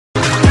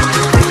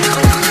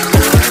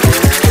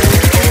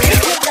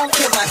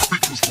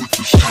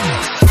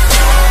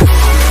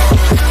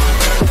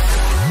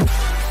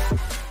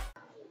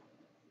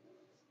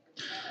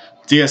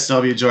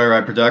DSW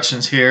Joyride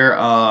Productions here.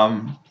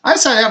 I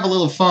decided to have a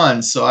little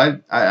fun, so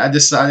I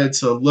decided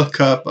to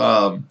look up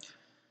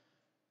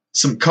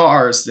some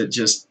cars that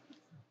just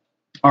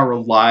are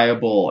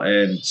reliable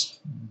and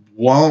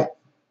won't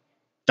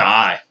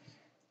die.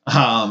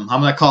 I'm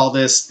going to call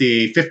this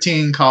the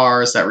 15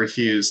 cars that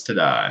refuse to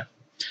die.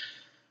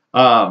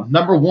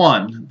 Number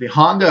one, the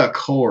Honda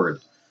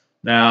Accord.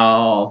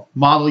 Now,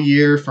 model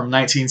year from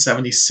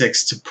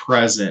 1976 to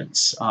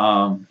present.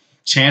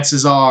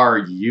 Chances are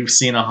you've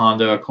seen a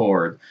Honda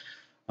Accord.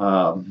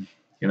 Even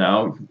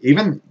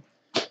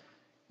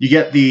you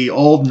get the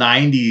old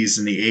 90s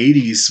and the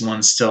 80s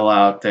ones still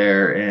out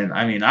there. And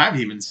I mean, I've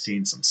even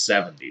seen some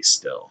 70s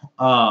still,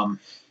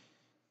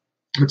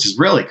 which is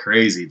really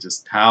crazy.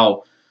 Just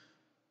how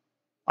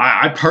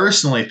I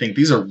personally think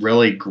these are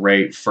really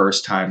great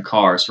first-time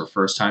cars for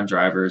first-time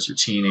drivers or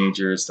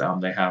teenagers.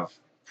 They have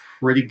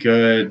pretty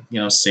good,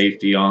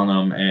 safety on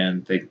them,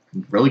 and they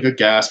really good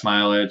gas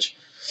mileage,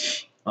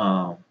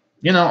 and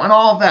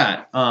all of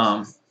that.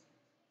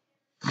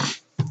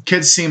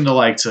 Kids seem to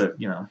like to,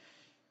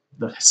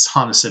 the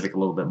Honda Civic a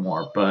little bit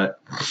more, but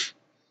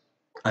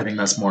I think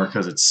that's more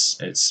because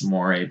it's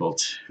more able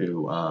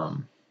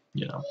to,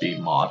 be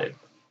modded.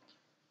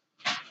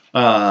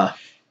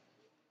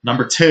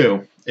 Number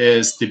two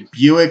is the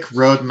Buick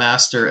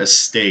Roadmaster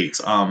Estate.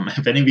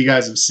 If any of you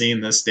guys have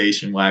seen this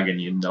station wagon,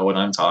 you know what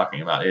I'm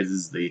talking about. It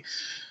is the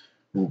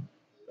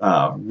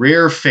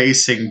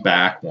rear-facing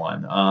back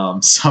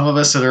one. Some of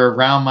us that are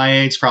around my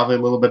age, probably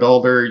a little bit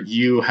older,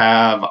 you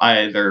have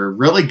either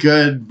really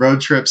good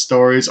road trip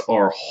stories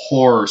or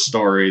horror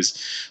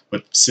stories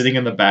with sitting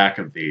in the back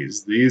of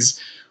these.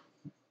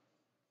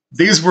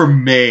 These were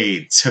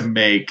made to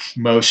make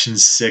motion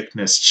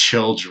sickness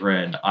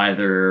children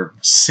either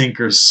sink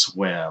or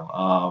swim.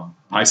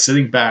 By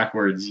sitting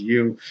backwards,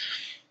 you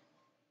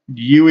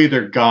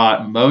either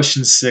got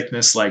motion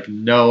sickness like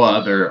no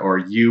other, or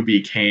you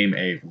became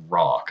a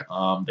rock.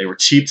 They were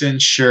cheap to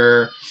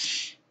insure,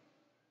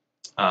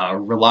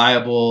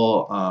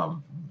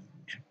 reliable,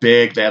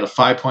 big. They had a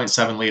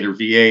 5.7 liter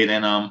V8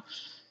 in them.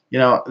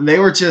 They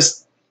were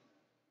just,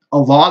 a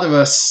lot of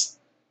us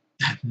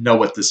know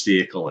what this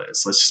vehicle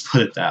is. Let's just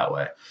put it that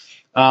way.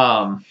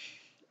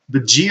 The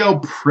Geo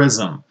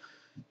Prism.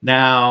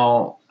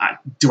 Now,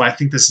 do I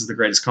think this is the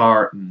greatest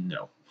car?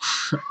 No.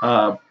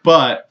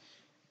 But,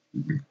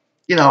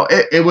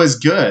 it was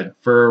good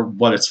for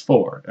what it's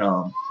for.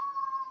 There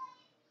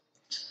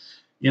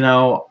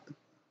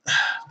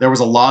was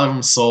a lot of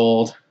them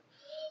sold.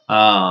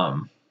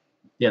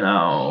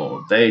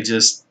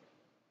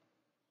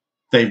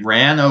 They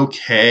ran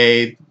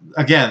okay.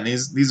 Again,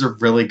 these are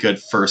really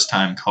good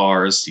first-time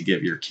cars to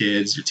give your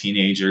kids, your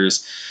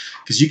teenagers,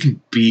 because you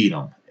can beat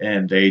them,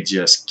 and they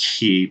just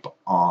keep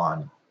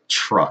on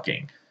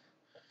trucking.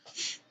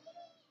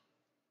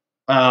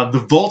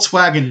 The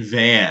Volkswagen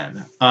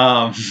van,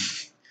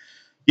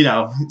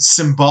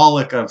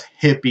 symbolic of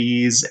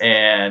hippies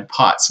and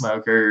pot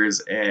smokers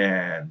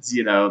and,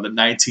 the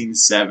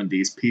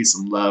 1970s, peace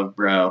and love,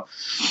 bro.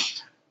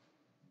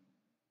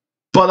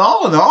 But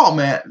all in all,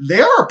 man,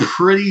 they are a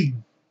pretty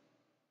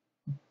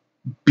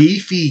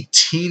beefy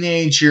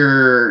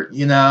teenager,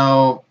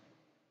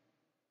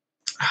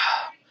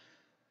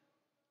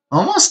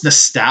 almost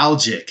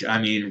nostalgic.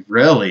 I mean,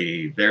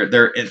 really,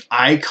 they're an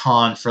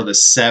icon for the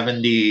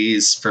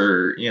 70s,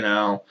 for,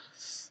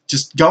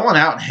 just going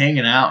out and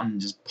hanging out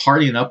and just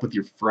partying up with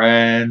your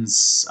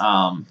friends.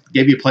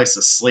 Give you a place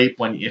to sleep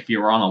if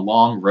you were on a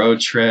long road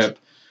trip.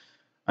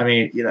 I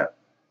mean,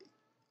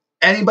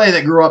 anybody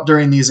that grew up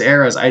during these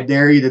eras, I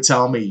dare you to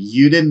tell me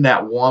you didn't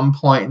at one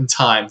point in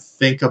time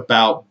think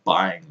about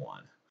buying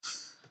one.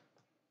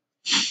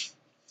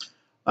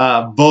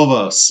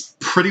 Volvos,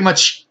 pretty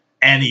much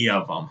any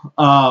of them.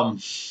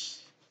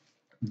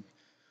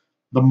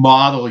 The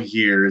model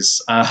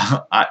years,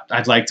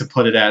 I'd like to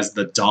put it as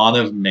the dawn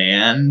of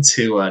man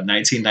to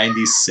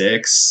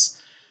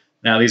 1996.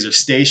 Now, these are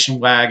station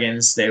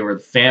wagons. They were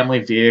family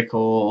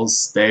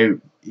vehicles.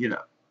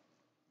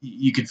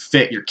 You could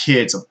fit your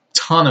kids a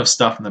ton of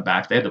stuff in the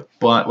back. They had a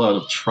buttload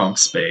of trunk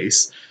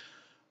space.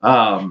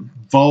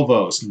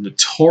 Volvos,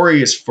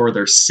 notorious for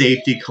their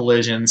safety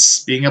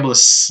collisions, being able to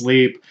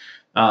sleep,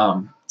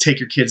 take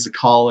your kids to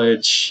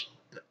college,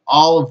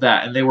 all of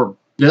that. And they were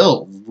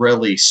built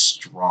really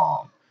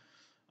strong.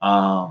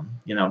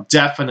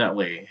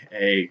 Definitely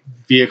a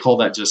vehicle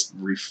that just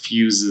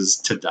refuses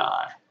to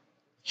die.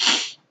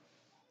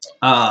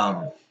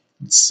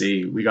 Let's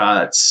see, we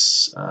got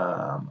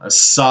a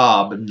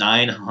Saab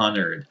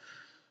 900,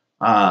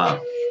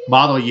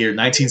 model year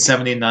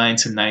 1979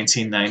 to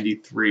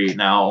 1993.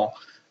 Now,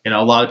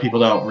 a lot of people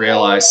don't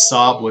realize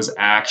Saab was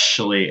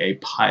actually a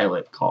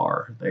pilot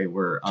car. They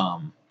were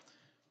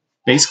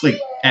basically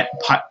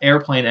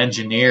airplane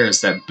engineers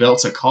that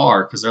built a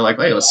car because they're like,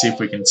 hey, let's see if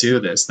we can do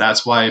this.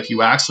 That's why if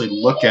you actually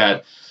look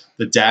at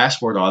the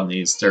dashboard on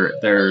these,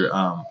 they're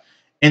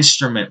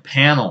instrument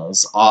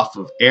panels off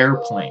of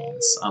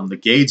airplanes. The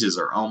gauges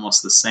are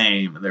almost the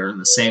same. They're in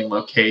the same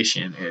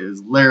location. It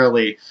is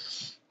literally,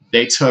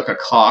 they took a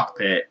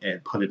cockpit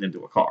and put it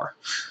into a car.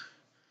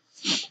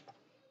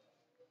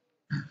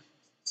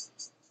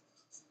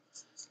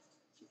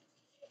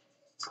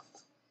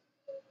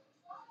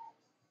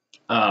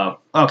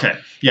 Okay,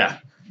 yeah.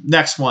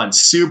 Next one,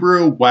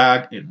 Subaru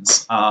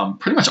wagons.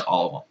 Pretty much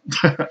all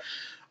of them.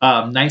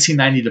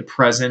 1990 to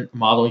present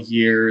model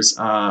years.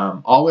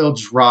 All-wheel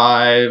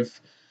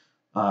drive.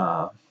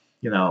 Uh,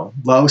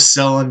 low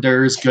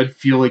cylinders, good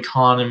fuel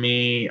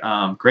economy.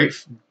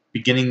 Great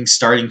beginning,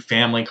 starting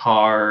family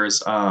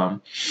cars. I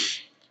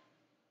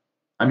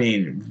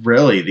mean,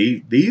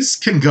 really, these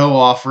can go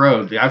off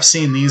road. I've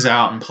seen these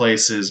out in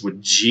places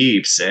with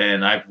Jeeps,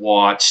 and I've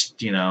watched,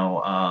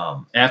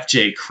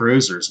 FJ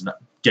Cruisers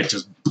get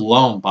just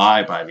blown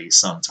by these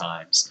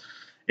sometimes.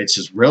 It's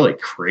just really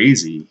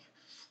crazy.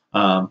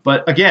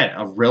 But again,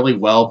 a really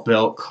well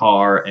built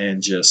car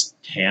and just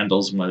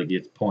handles when it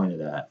gets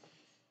pointed at.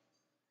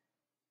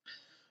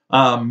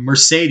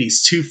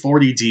 Mercedes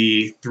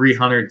 240D,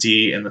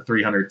 300D, and the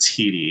 300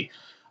 TD.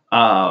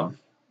 Um,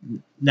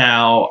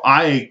 Now,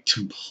 I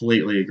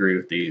completely agree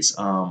with these.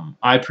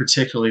 I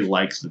particularly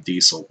like the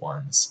diesel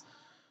ones.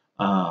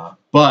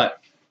 But,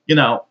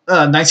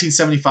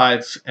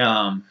 1975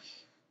 to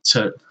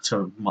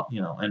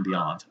and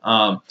beyond.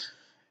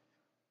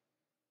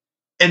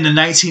 In the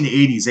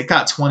 1980s, it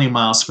got 20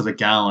 miles per the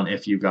gallon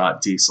if you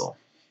got diesel.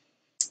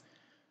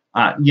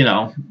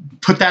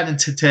 Put that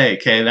into today,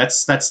 okay?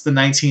 That's the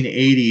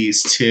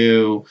 1980s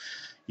to,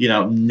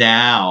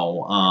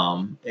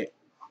 now.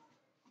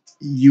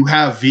 You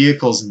have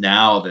vehicles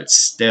now that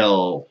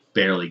still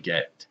barely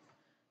get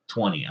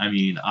 20. I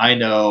mean, I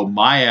know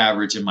my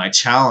average in my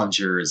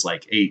Challenger is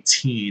like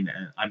 18,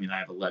 and I mean, I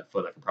have a lead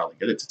foot, I could probably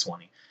get it to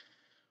 20.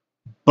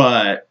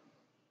 But,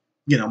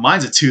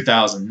 mine's a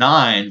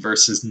 2009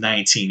 versus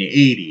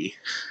 1980.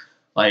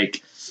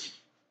 Like,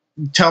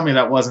 tell me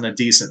that wasn't a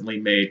decently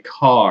made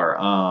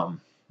car.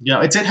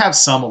 It did have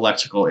some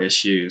electrical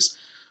issues,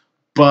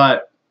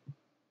 but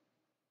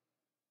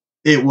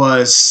it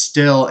was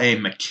still a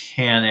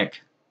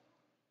mechanic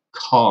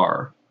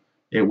car.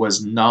 It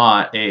was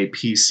not a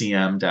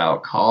PCM'd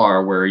out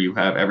car where you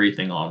have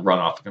everything on run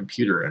off a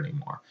computer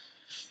anymore.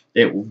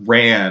 It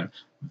ran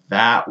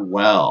that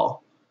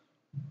well,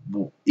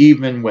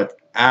 even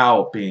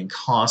without being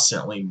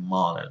constantly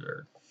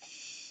monitored.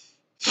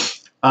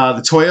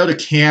 The Toyota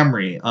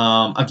Camry,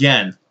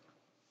 again,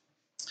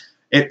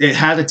 it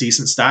had a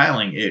decent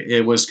styling.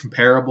 It was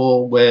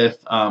comparable with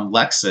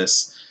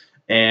Lexus,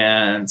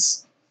 and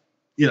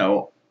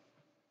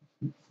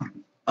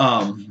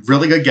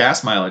really good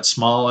gas mileage,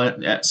 small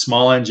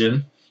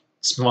engine,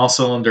 small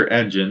cylinder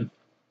engine.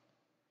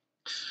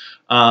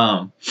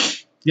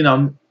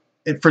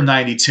 For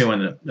 92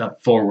 and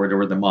forward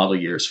were the model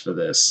years for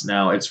this.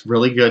 Now it's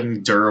really good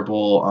and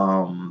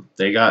durable.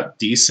 They got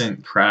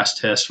decent crash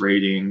test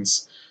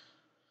ratings.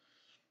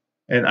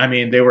 And I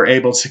mean, they were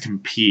able to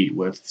compete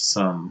with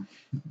some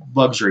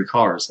luxury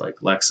cars like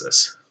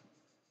Lexus.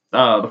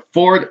 The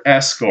Ford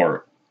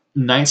Escort,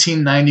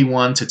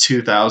 1991 to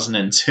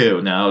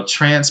 2002. Now,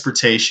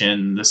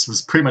 transportation, this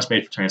was pretty much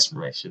made for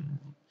transportation.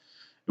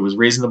 It was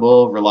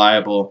reasonable,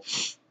 reliable,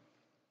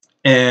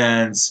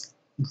 and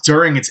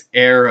during its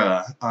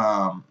era,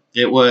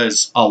 it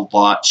was a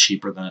lot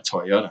cheaper than a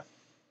Toyota.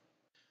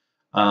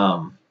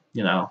 Um,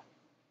 you know,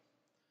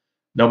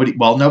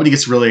 nobody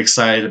gets really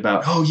excited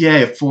about, oh yeah,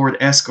 a Ford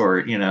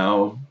Escort,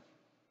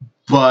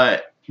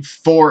 but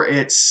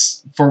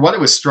for what it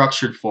was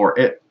structured for,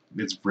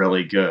 it's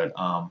really good.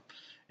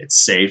 It's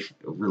safe,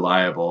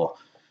 reliable,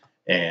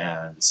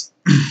 and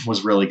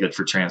was really good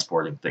for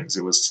transporting things.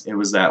 It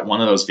was that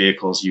one of those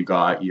vehicles you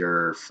got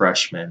your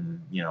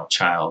freshman,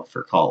 child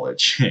for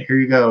college. Here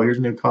you go. Here's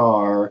a new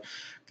car.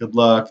 Good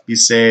luck. Be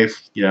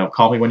safe.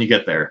 Call me when you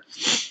get there.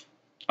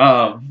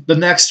 The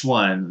next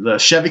one, the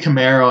Chevy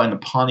Camaro and the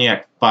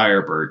Pontiac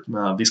Firebird.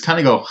 These kind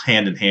of go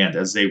hand in hand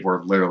as they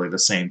were literally the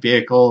same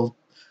vehicle,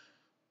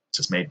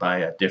 just made by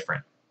a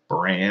different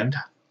brand.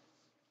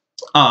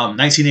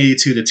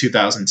 1982 to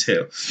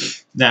 2002.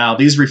 Now,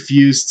 these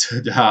refused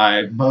to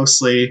die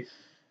mostly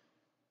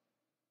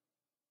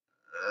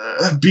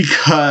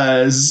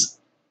because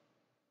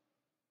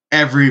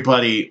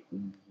everybody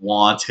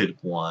wanted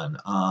one.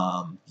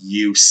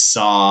 You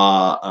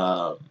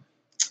saw,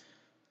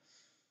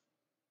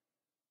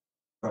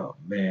 oh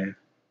man,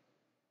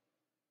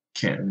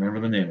 can't remember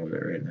the name of it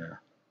right now.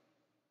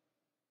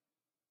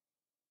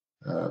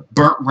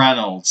 Burt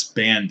Reynolds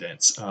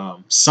Bandits.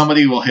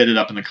 Somebody will hit it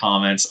up in the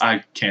comments.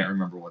 I can't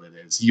remember what it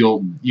is.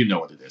 You know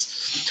what it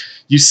is.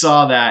 You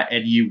saw that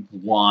and you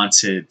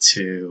wanted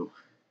to,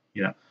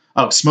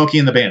 oh, Smokey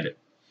and the Bandit.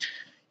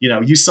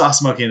 You saw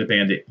Smokey and the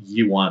Bandit.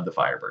 You wanted the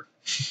Firebird.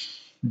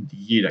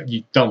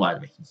 You don't lie to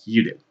me.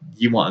 You did.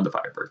 You wanted the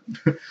Firebird.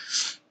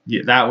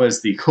 Yeah, that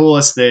was the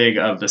coolest thing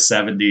of the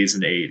 70s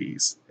and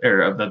 80s, or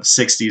of the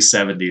 60s,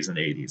 70s, and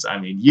 80s. I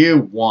mean,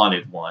 you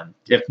wanted one,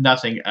 if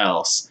nothing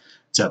else,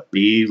 to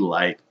be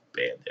like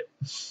Bandit.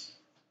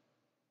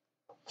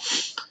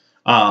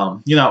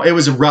 It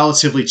was a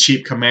relatively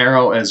cheap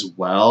Camaro as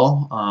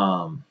well,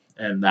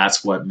 and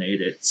that's what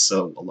made it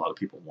so a lot of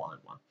people wanted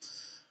one.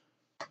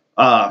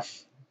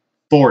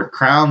 Ford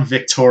Crown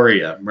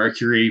Victoria,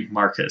 Mercury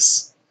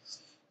Marcus,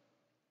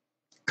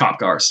 cop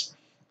cars,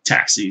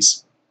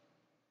 taxis.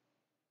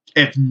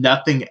 If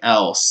nothing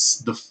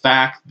else, the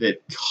fact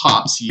that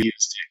cops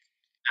used it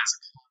as a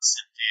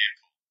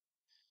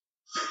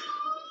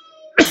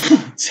constant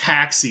vehicle,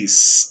 taxis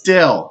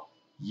still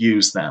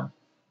use them.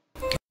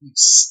 You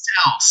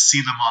still see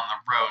them on the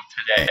road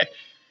today.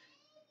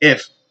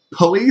 If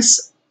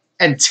police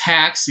and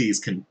taxis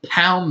can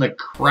pound the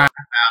crap,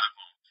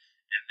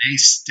 they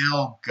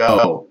still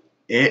go.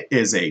 It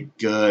is a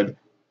good,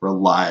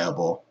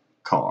 reliable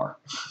car.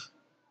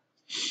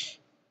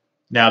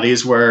 Now,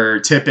 these were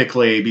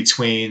typically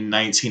between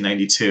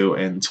 1992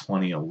 and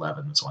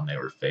 2011 is when they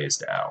were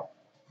phased out.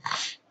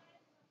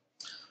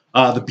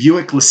 The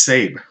Buick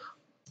LeSabre.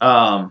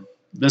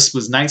 This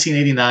was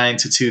 1989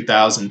 to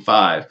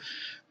 2005.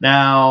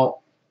 Now,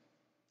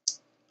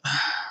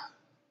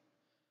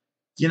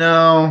 you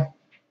know,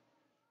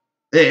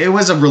 it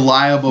was a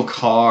reliable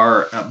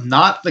car,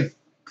 not the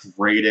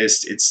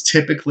greatest. It's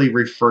typically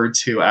referred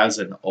to as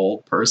an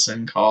old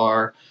person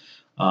car,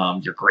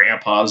 your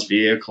grandpa's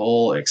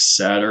vehicle,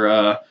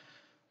 etc.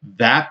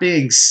 That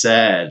being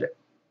said,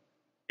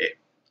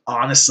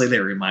 honestly, they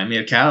remind me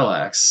of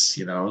Cadillacs.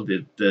 You know,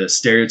 the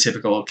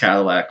stereotypical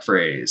Cadillac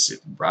phrase: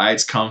 it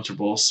rides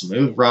comfortable,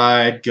 smooth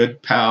ride,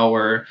 good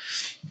power.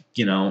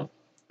 You know,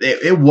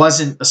 it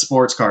wasn't a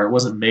sports car. It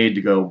wasn't made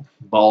to go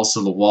balls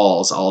to the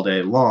walls all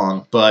day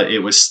long, but it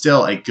was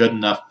still a good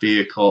enough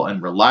vehicle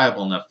and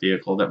reliable enough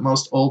vehicle that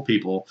most old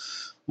people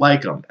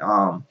like them.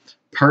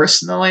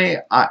 Personally,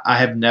 I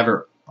have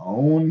never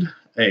owned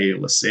a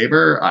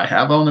LeSabre. I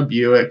have owned a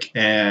Buick,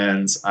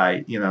 and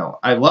I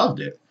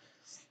loved it.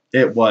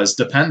 It was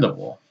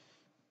dependable.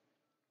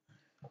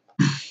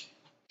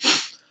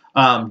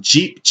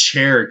 Jeep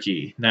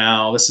Cherokee.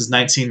 Now, this is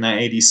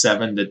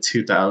 1987 to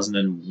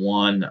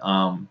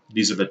 2001.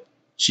 These are the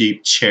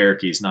Jeep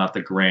Cherokees, not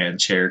the Grand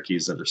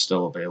Cherokees that are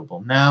still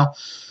available now,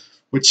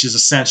 which is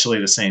essentially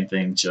the same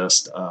thing,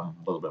 just a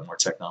little bit more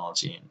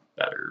technology and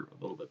better, a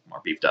little bit more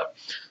beefed up.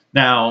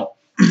 Now,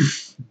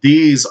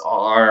 these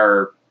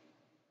are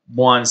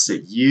ones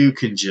that you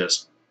can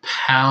just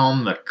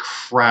pound the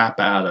crap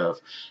out of,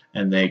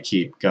 and they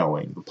keep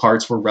going. The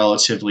parts were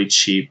relatively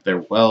cheap. They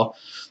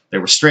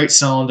were straight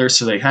cylinders,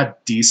 so they had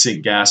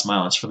decent gas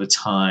mileage for the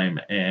time.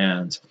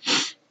 And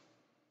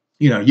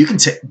you can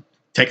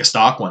take a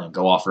stock one and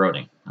go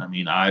off-roading. I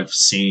mean, I've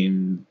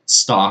seen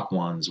stock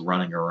ones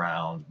running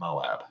around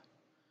Moab,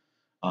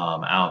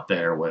 out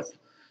there with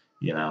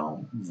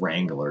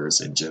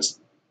Wranglers and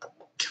just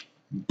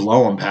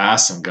blowing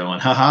past them, going,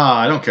 haha,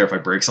 I don't care if I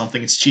break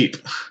something, it's cheap.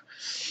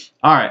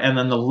 All right, and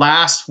then the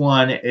last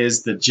one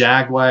is the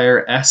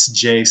Jaguar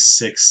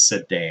SJ6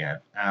 sedan.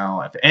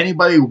 Now, if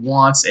anybody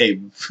wants a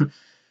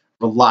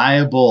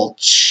reliable,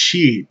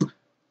 cheap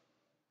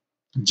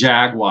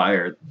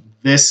Jaguar,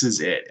 this is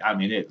it. I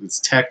mean, it's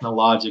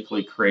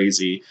technologically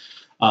crazy.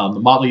 The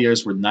model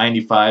years were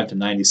 95 to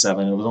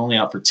 97. It was only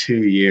out for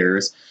 2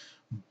 years,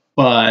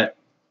 but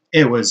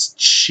it was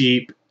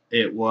cheap.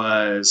 It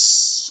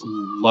was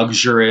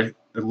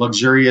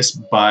luxurious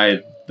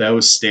by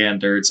those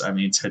standards. I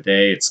mean,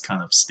 today it's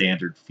kind of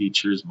standard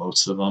features,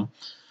 most of them.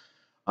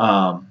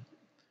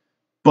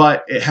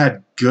 But it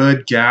had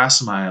good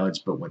gas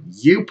mileage. But when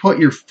you put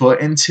your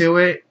foot into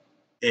it,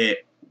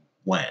 it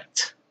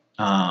went.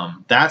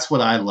 That's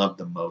what I love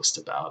the most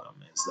about them,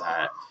 is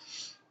that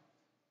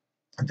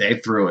they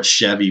threw a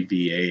Chevy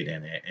V8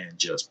 in it and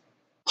just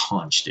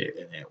punched it,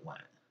 and it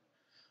went.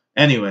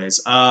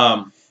 Anyways,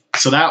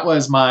 so that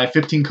was my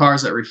 15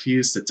 cars that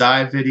refused to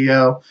die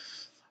video.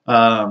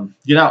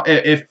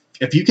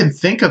 If you can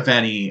think of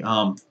any,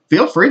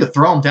 feel free to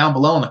throw them down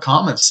below in the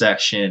comments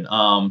section.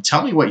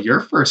 Tell me what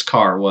your first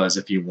car was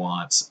if you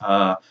want.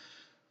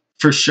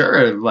 For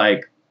sure,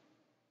 like,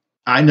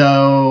 I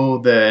know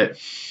that,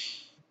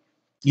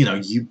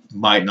 you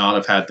might not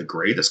have had the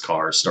greatest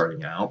car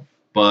starting out,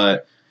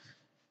 but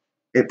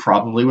it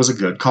probably was a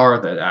good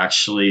car that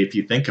actually, if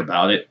you think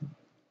about it,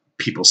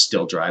 people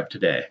still drive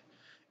today.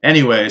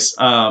 Anyways,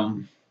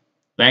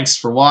 thanks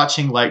for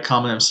watching. Like,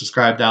 comment, and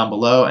subscribe down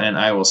below, and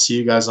I will see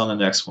you guys on the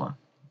next one.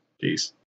 Peace.